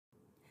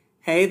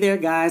Hey there,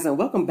 guys, and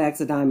welcome back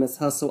to Diamond's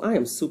Hustle. I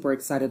am super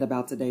excited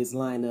about today's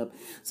lineup.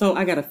 So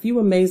I got a few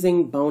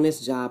amazing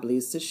bonus job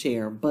leads to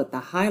share, but the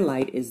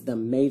highlight is the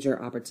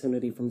major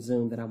opportunity from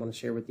Zoom that I want to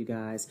share with you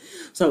guys.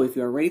 So if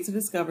you're ready to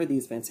discover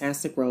these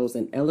fantastic roles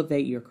and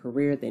elevate your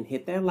career, then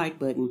hit that like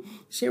button,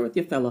 share with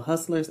your fellow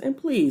hustlers, and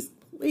please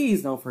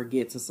don't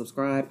forget to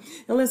subscribe.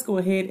 And let's go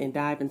ahead and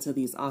dive into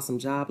these awesome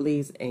job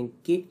leads and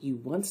get you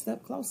one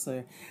step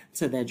closer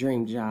to that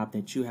dream job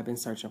that you have been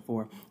searching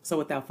for. So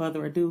without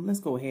further ado,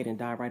 let's go ahead and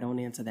dive right on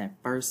into that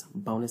first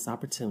bonus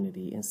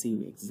opportunity and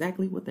see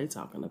exactly what they're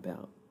talking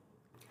about.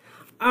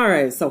 All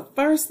right, so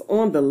first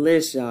on the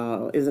list,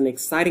 y'all, is an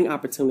exciting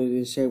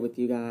opportunity to share with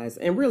you guys.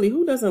 And really,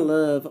 who doesn't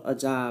love a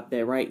job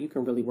that, right, you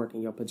can really work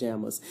in your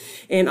pajamas?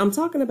 And I'm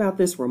talking about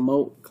this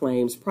remote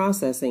claims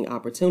processing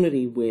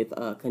opportunity with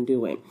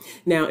Conduent.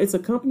 Now, it's a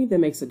company that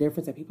makes a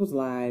difference in people's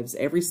lives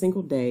every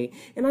single day.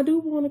 And I do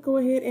want to go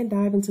ahead and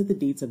dive into the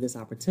deets of this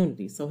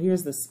opportunity. So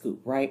here's the scoop,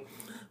 right?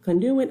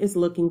 Conduent is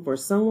looking for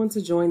someone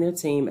to join their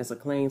team as a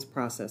claims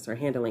processor,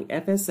 handling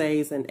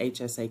FSAs and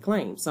HSA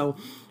claims. So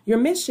your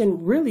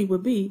mission really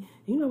would be,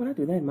 you know what, I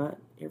do that in my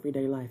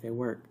everyday life at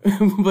work.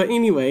 But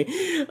anyway,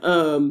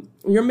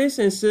 your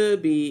mission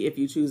should be, if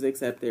you choose to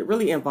accept it,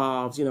 really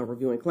involves,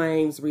 reviewing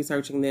claims,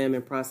 researching them,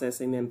 and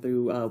processing them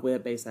through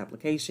web-based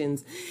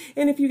applications.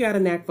 And if you got a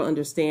knack for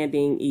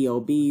understanding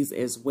EOBs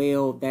as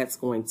well, that's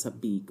going to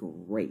be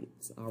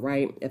great. All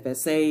right.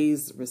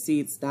 FSAs,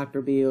 receipts,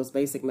 doctor bills,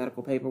 basic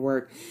medical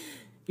paperwork.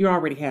 You're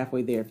already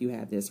halfway there if you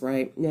have this,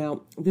 right?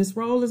 Now, this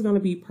role is going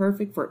to be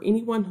perfect for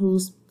anyone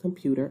who's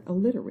computer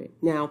illiterate.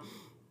 Now,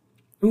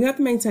 you have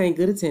to maintain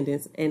good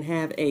attendance and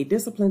have a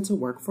discipline to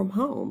work from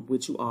home,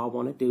 which you all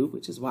want to do,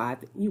 which is why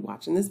you're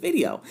watching this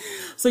video.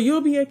 So you'll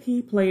be a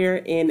key player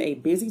in a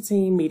busy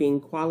team meeting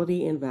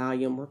quality and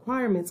volume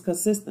requirements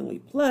consistently.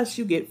 Plus,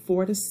 you get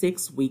 4 to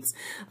 6 weeks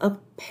of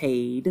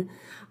paid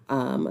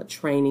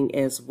training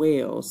as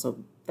well.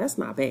 So that's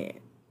not bad.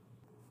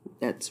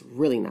 That's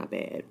really not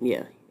bad.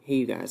 Yeah, here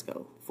you guys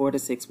go. 4 to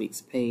 6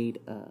 weeks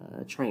paid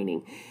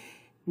training.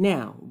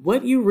 Now,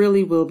 what you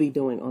really will be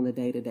doing on the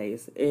day-to-day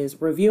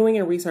is reviewing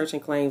and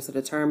researching claims to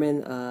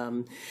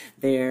determine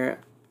they're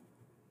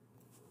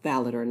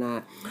valid or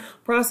not.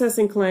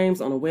 Processing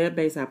claims on a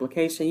web-based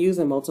application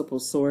using multiple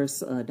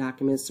source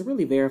documents to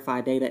really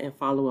verify data and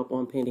follow up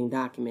on pending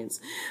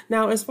documents.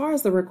 Now, as far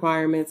as the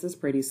requirements, it's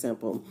pretty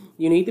simple.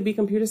 You need to be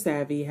computer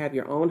savvy, have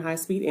your own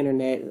high-speed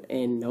internet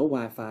and no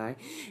Wi-Fi,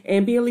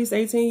 and be at least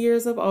 18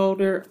 years of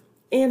older,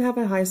 and have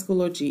a high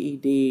school or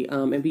GED,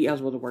 and be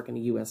eligible to work in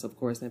the U.S., of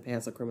course, and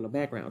pass a criminal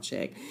background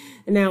check.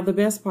 And now the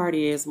best part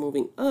is,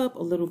 moving up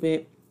a little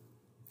bit,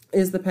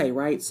 is the pay,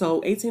 right?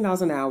 So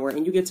 $18 an hour,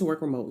 and you get to work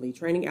remotely.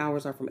 Training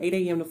hours are from 8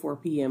 a.m. to 4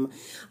 p.m.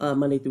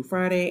 Monday through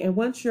Friday. And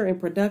once you're in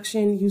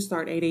production, you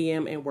start 8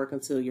 a.m. and work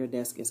until your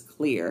desk is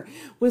clear,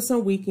 with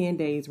some weekend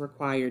days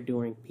required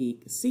during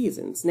peak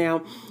seasons.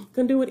 Now,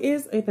 Conduent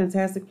is a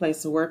fantastic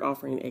place to work,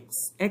 offering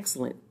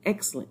excellent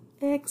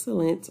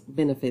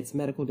benefits,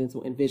 medical,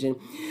 dental, and vision,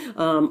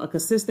 a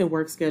consistent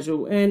work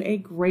schedule, and a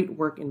great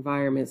work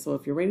environment. So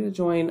if you're ready to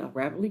join a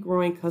rapidly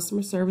growing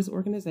customer service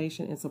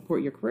organization and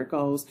support your career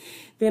goals,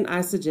 then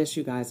I suggest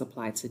you guys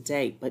apply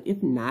today. But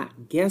if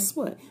not, guess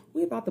what?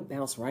 We're about to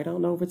bounce right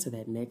on over to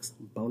that next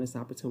bonus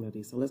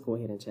opportunity. So let's go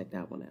ahead and check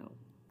that one out.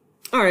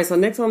 All right, so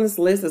next on this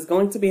list is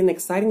going to be an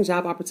exciting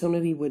job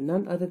opportunity with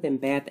none other than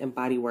Bath and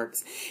Body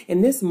Works.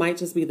 And this might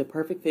just be the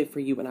perfect fit for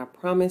you, and I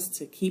promise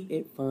to keep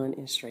it fun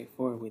and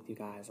straightforward with you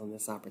guys on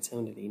this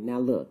opportunity. Now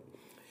look,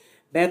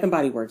 Bath and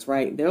Body Works,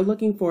 right? They're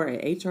looking for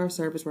an HR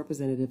service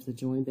representative to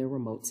join their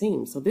remote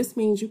team. So this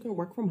means you can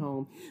work from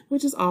home,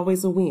 which is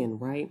always a win,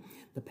 right?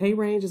 The pay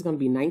range is going to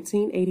be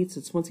 $19.80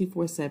 to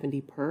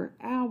 $24.70 per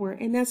hour,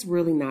 and that's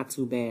really not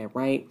too bad,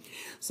 right?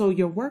 So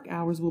your work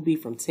hours will be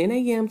from 10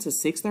 a.m. to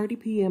 6:30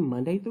 p.m.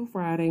 Monday through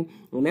Friday,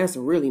 and that's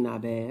really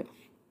not bad.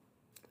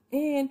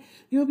 And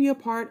you'll be a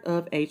part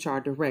of HR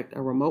Direct,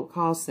 a remote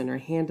call center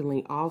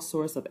handling all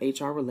sorts of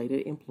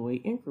HR-related employee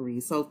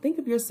inquiries. So think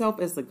of yourself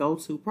as the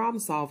go-to problem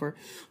solver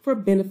for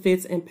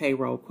benefits and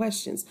payroll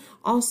questions.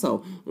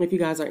 Also, if you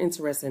guys are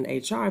interested in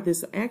HR,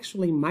 this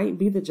actually might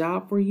be the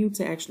job for you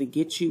to actually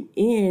get you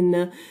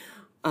in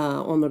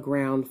on the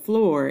ground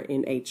floor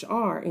in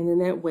HR, and in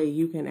that way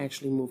you can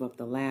actually move up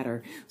the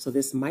ladder. So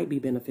this might be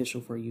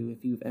beneficial for you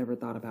if you've ever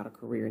thought about a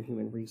career in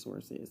human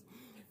resources.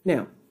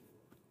 Now,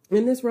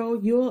 in this role,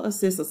 you'll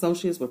assist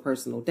associates with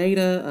personal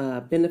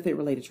data,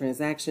 benefit-related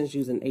transactions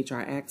using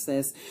HR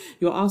Access.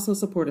 You'll also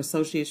support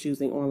associates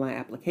using online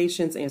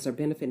applications, answer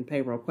benefit and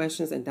payroll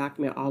questions, and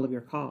document all of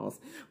your calls.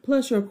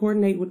 Plus, you'll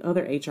coordinate with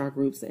other HR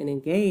groups and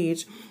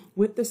engage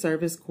with the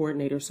service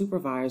coordinator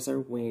supervisor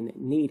when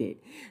needed.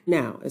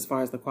 Now, as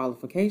far as the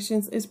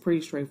qualifications, it's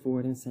pretty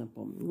straightforward and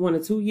simple. 1 to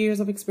 2 years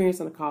of experience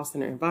in a call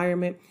center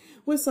environment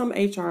with some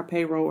HR,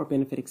 payroll, or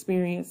benefit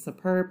experience,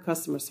 superb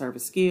customer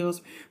service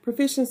skills,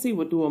 proficiency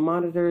with dual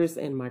monitors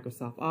and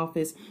Microsoft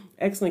Office,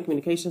 excellent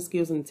communication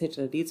skills and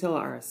attention to detail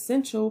are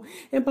essential,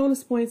 and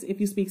bonus points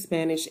if you speak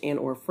Spanish and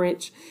or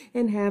French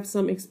and have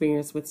some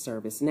experience with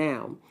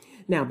ServiceNow.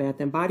 Now, Bath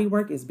and Body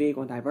Works is big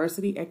on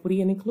diversity,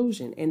 equity, and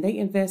inclusion, and they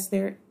invest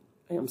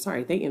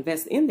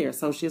in their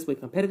associates with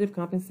competitive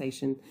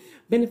compensation,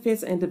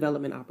 benefits, and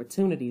development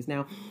opportunities.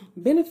 Now,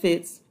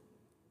 benefits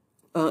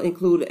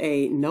include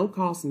a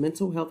no-cost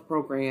mental health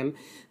program,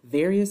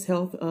 various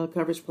health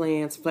coverage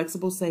plans,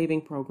 flexible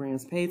saving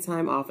programs, paid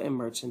time off, and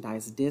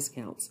merchandise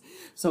discounts.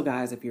 So,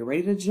 guys, if you're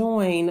ready to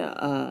join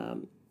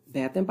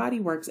Bath and Body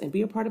Works and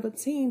be a part of a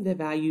team that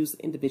values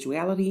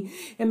individuality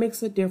and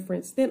makes a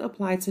difference, then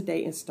apply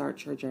today and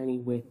start your journey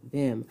with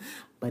them.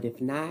 But if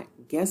not,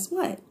 guess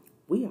what?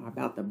 We are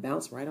about to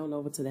bounce right on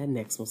over to that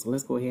next one. So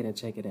let's go ahead and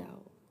check it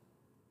out.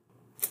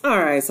 All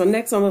right, so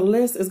next on the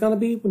list is going to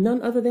be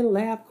none other than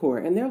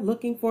LabCorp, and they're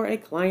looking for a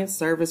client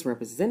service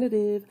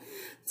representative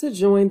to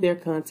join their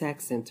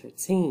contact center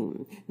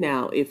team.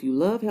 Now, if you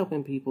love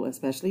helping people,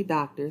 especially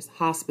doctors,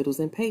 hospitals,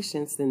 and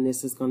patients, then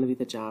this is going to be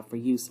the job for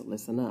you, so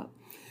listen up.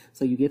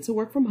 So you get to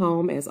work from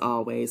home, as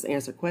always,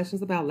 answer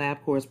questions about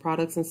LabCorp's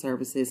products and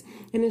services,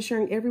 and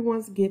ensuring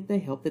everyone's get the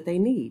help that they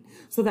need.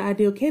 So the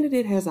ideal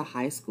candidate has a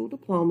high school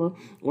diploma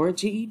or a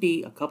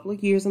GED, a couple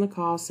of years in a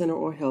call center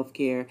or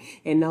healthcare,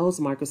 and knows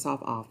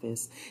Microsoft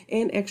Office.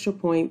 And extra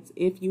points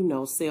if you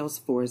know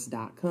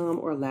Salesforce.com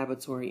or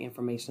laboratory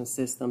information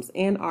systems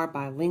and are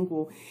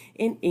bilingual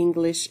in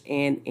English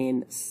and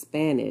in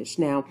Spanish.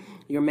 Now,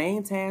 your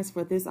main task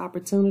for this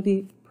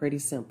opportunity, pretty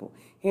simple.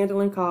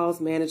 Handling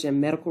calls, managing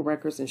medical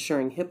records,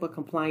 ensuring HIPAA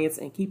compliance,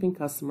 and keeping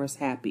customers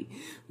happy.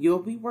 You'll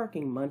be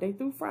working Monday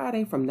through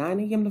Friday from 9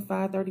 a.m. to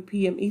 5:30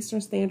 p.m.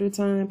 Eastern Standard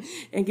Time.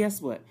 And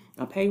guess what?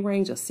 A pay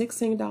range of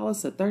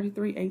 $16 to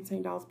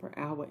 $18 per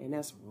hour, and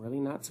that's really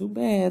not too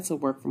bad to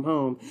work from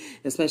home,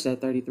 especially at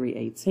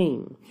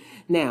 $33.18.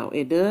 Now,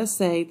 it does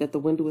say that the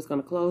window is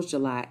going to close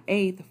July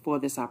 8th for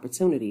this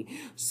opportunity.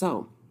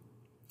 So,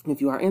 if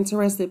you are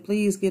interested,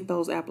 please get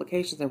those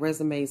applications and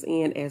resumes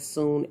in as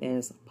soon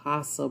as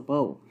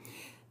possible.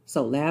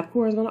 So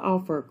LabCorp is going to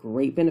offer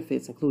great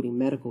benefits, including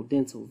medical,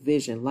 dental,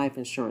 vision, life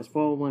insurance,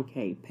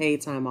 401k, paid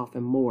time off,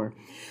 and more.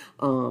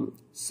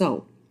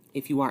 So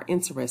if you are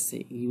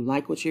interested, you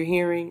like what you're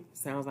hearing,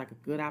 sounds like a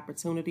good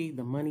opportunity,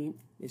 the money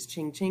is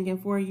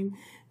ching-chinging for you,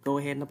 go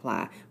ahead and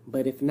apply.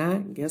 But if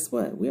not, guess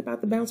what? We're about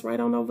to bounce right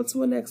on over to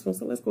the next one.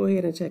 So let's go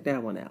ahead and check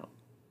that one out.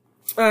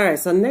 All right,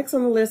 so next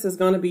on the list is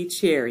going to be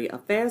Cherry, a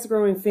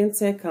fast-growing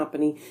fintech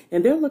company,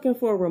 and they're looking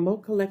for a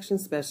remote collection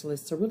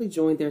specialist to really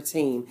join their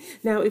team.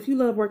 Now, if you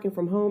love working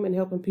from home and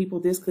helping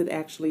people, this could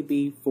actually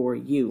be for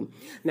you.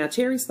 Now,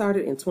 Cherry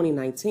started in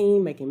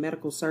 2019, making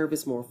medical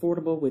service more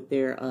affordable with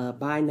their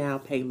buy now,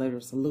 pay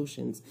later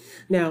solutions.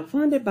 Now,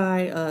 funded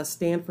by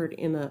Stanford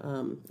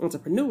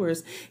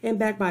entrepreneurs and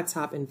backed by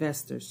top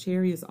investors,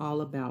 Cherry is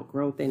all about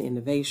growth and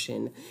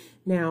innovation.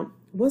 Now,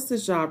 what's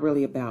this job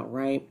really about,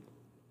 right?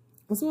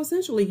 So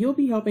essentially, you'll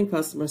be helping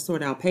customers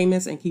sort out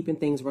payments and keeping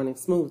things running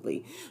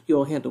smoothly.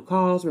 You'll handle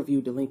calls,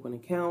 review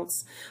delinquent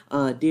accounts,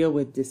 deal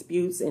with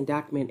disputes, and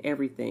document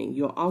everything.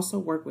 You'll also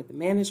work with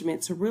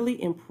management to really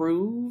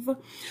improve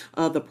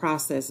the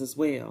process as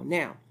well.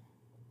 Now,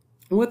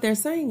 what they're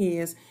saying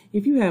is,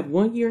 if you have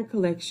 1 year in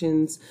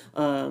collections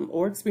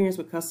or experience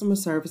with customer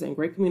service and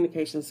great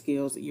communication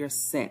skills, you're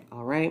set,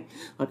 all right?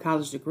 A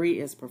college degree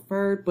is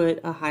preferred, but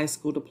a high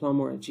school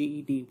diploma or a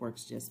GED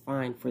works just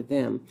fine for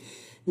them.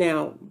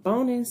 Now,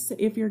 bonus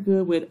if you're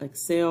good with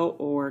Excel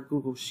or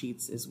Google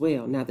Sheets as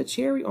well. Now, the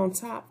cherry on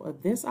top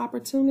of this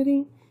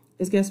opportunity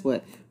is, guess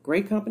what?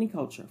 Great company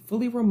culture,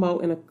 fully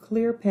remote, and a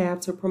clear path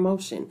to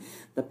promotion.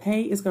 The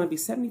pay is going to be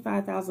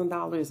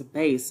 $75,000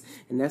 base,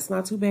 and that's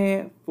not too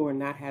bad for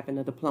not having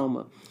a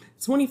diploma.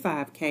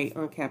 $25K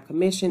uncapped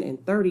commission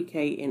and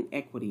 $30K in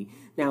equity.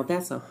 Now,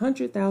 that's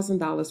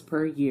 $100,000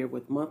 per year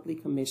with monthly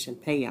commission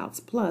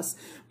payouts, plus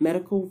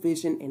medical,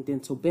 vision, and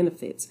dental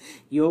benefits.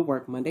 You'll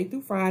work Monday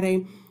through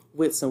Friday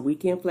with some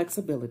weekend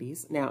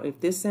flexibilities. Now, if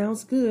this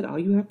sounds good, all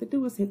you have to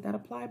do is hit that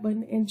apply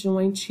button and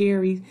join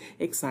Cherry's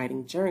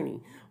exciting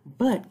journey.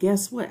 But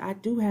guess what? I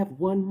do have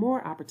one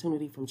more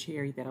opportunity from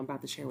Cherry that I'm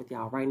about to share with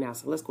y'all right now.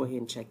 So let's go ahead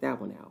and check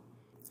that one out.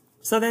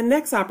 So that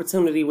next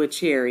opportunity with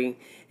Cherry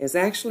is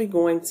actually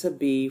going to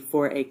be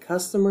for a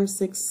customer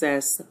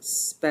success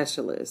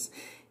specialist.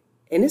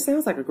 And it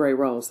sounds like a great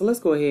role. So let's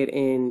go ahead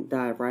and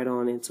dive right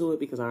on into it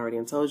because I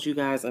already told you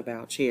guys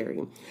about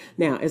Cherry.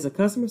 Now, as a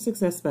customer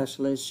success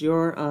specialist,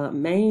 your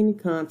main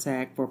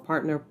contact for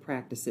partner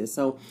practices.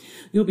 So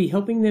you'll be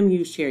helping them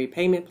use Cherry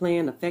payment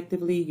plan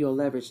effectively. You'll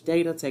leverage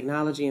data,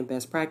 technology, and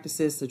best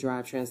practices to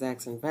drive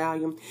transaction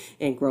volume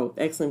and growth.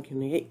 Excellent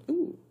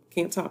communication.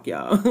 Can't talk,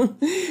 y'all.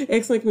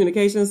 Excellent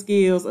communication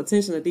skills,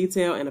 attention to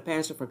detail, and a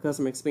passion for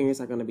customer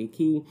experience are going to be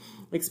key.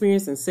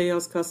 Experience in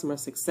sales, customer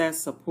success,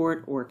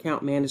 support, or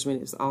account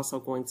management is also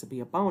going to be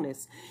a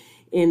bonus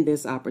in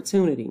this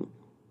opportunity.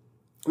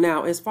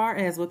 Now, as far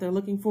as what they're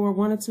looking for,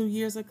 1 or 2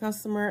 years of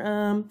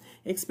customer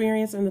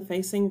experience in the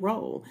facing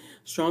role,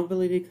 strong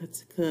ability to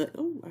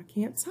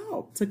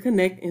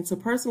connect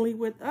interpersonally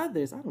with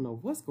others. I don't know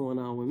what's going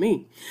on with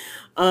me.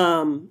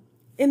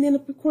 And then,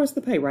 of course,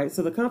 the pay, right?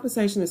 So the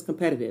compensation is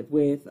competitive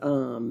with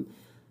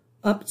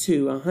up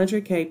to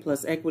 100K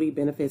plus equity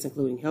benefits,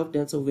 including health,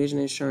 dental, vision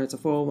insurance, a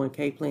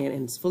 401k plan,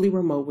 and it's fully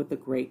remote with a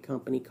great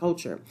company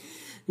culture.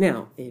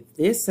 Now, if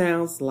this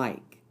sounds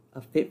like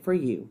a fit for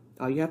you,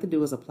 all you have to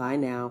do is apply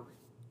now,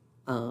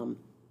 and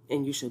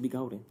you should be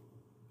golden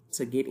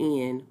to get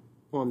in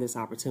on this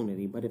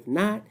opportunity. But if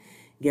not,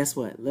 guess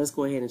what? Let's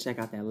go ahead and check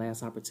out that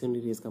last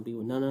opportunity. It's going to be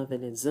with none other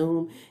than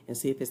Zoom, and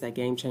see if it's that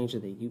game changer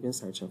that you've been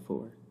searching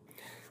for.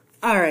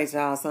 All right,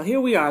 y'all. So here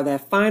we are,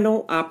 that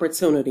final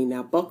opportunity.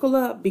 Now, buckle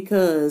up,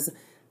 because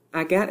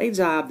I got a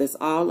job that's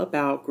all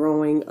about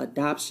growing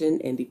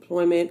adoption and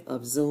deployment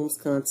of Zoom's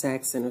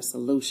contact center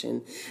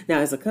solution. Now,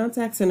 as a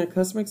contact center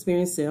customer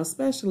experience sales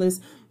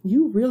specialist,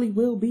 you really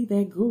will be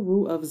that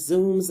guru of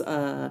Zoom's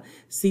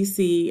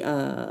CCAAS.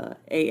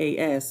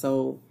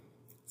 So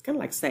it's kind of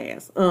like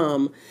SaaS,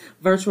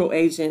 virtual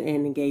agent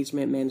and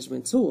engagement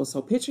management tool.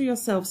 So picture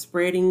yourself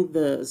spreading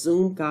the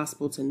Zoom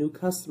gospel to new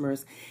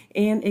customers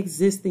and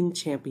existing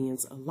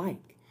champions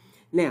alike.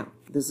 Now,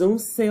 the Zoom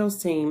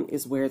sales team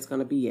is where it's going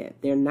to be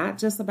at. They're not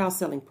just about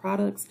selling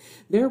products.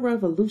 They're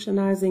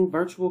revolutionizing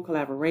virtual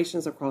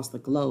collaborations across the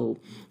globe.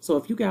 So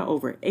if you got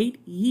over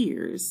 8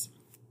 years,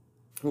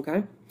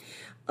 okay,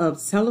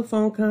 of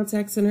telephone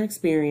contact center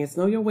experience,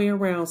 know your way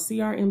around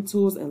CRM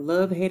tools, and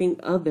love heading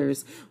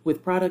others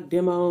with product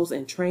demos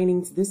and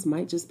trainings, this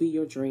might just be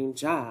your dream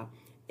job.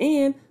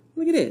 And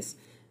look at this.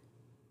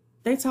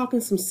 They talking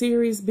some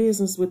serious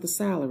business with the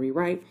salary,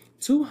 right?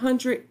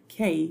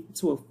 200K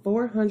to a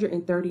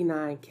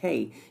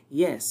 439K.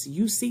 Yes,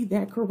 you see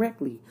that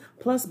correctly.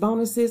 Plus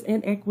bonuses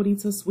and equity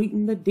to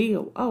sweeten the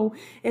deal. Oh,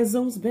 and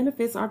Zoom's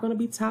benefits are going to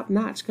be top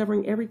notch,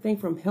 covering everything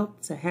from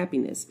health to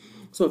happiness.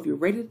 So if you're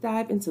ready to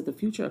dive into the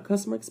future of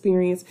customer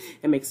experience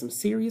and make some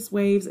serious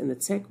waves in the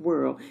tech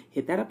world,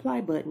 hit that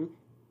apply button.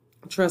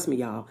 Trust me,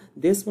 y'all,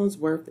 this one's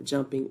worth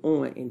jumping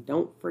on. And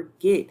don't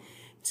forget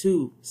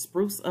to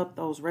spruce up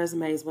those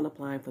resumes when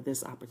applying for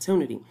this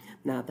opportunity.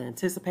 Now, the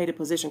anticipated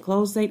position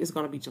close date is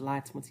going to be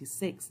July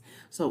 26th.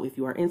 So if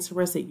you are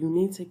interested, you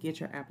need to get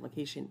your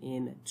application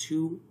in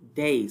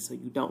today so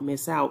you don't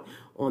miss out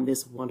on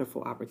this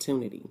wonderful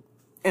opportunity.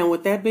 And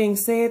with that being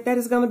said, that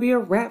is going to be a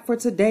wrap for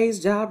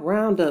today's job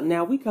roundup.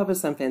 Now, we covered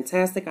some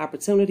fantastic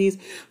opportunities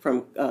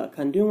from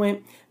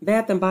Conduent,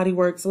 Bath & Body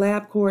Works,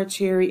 LabCorp,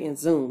 Cherry, and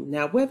Zoom.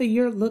 Now, whether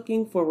you're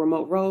looking for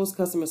remote roles,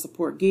 customer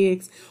support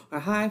gigs,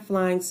 or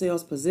high-flying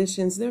sales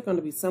positions, there's going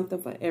to be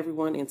something for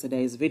everyone in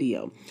today's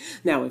video.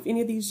 Now, if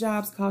any of these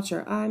jobs caught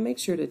your eye, make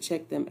sure to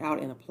check them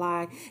out and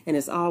apply. And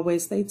as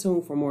always, stay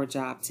tuned for more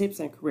job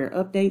tips and career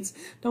updates.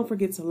 Don't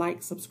forget to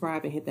like,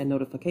 subscribe, and hit that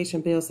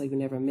notification bell so you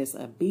never miss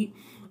a beat.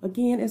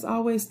 Again, as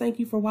always, thank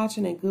you for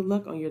watching and good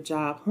luck on your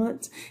job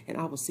hunt. And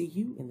I will see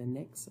you in the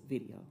next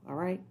video. All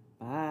right,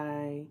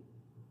 bye.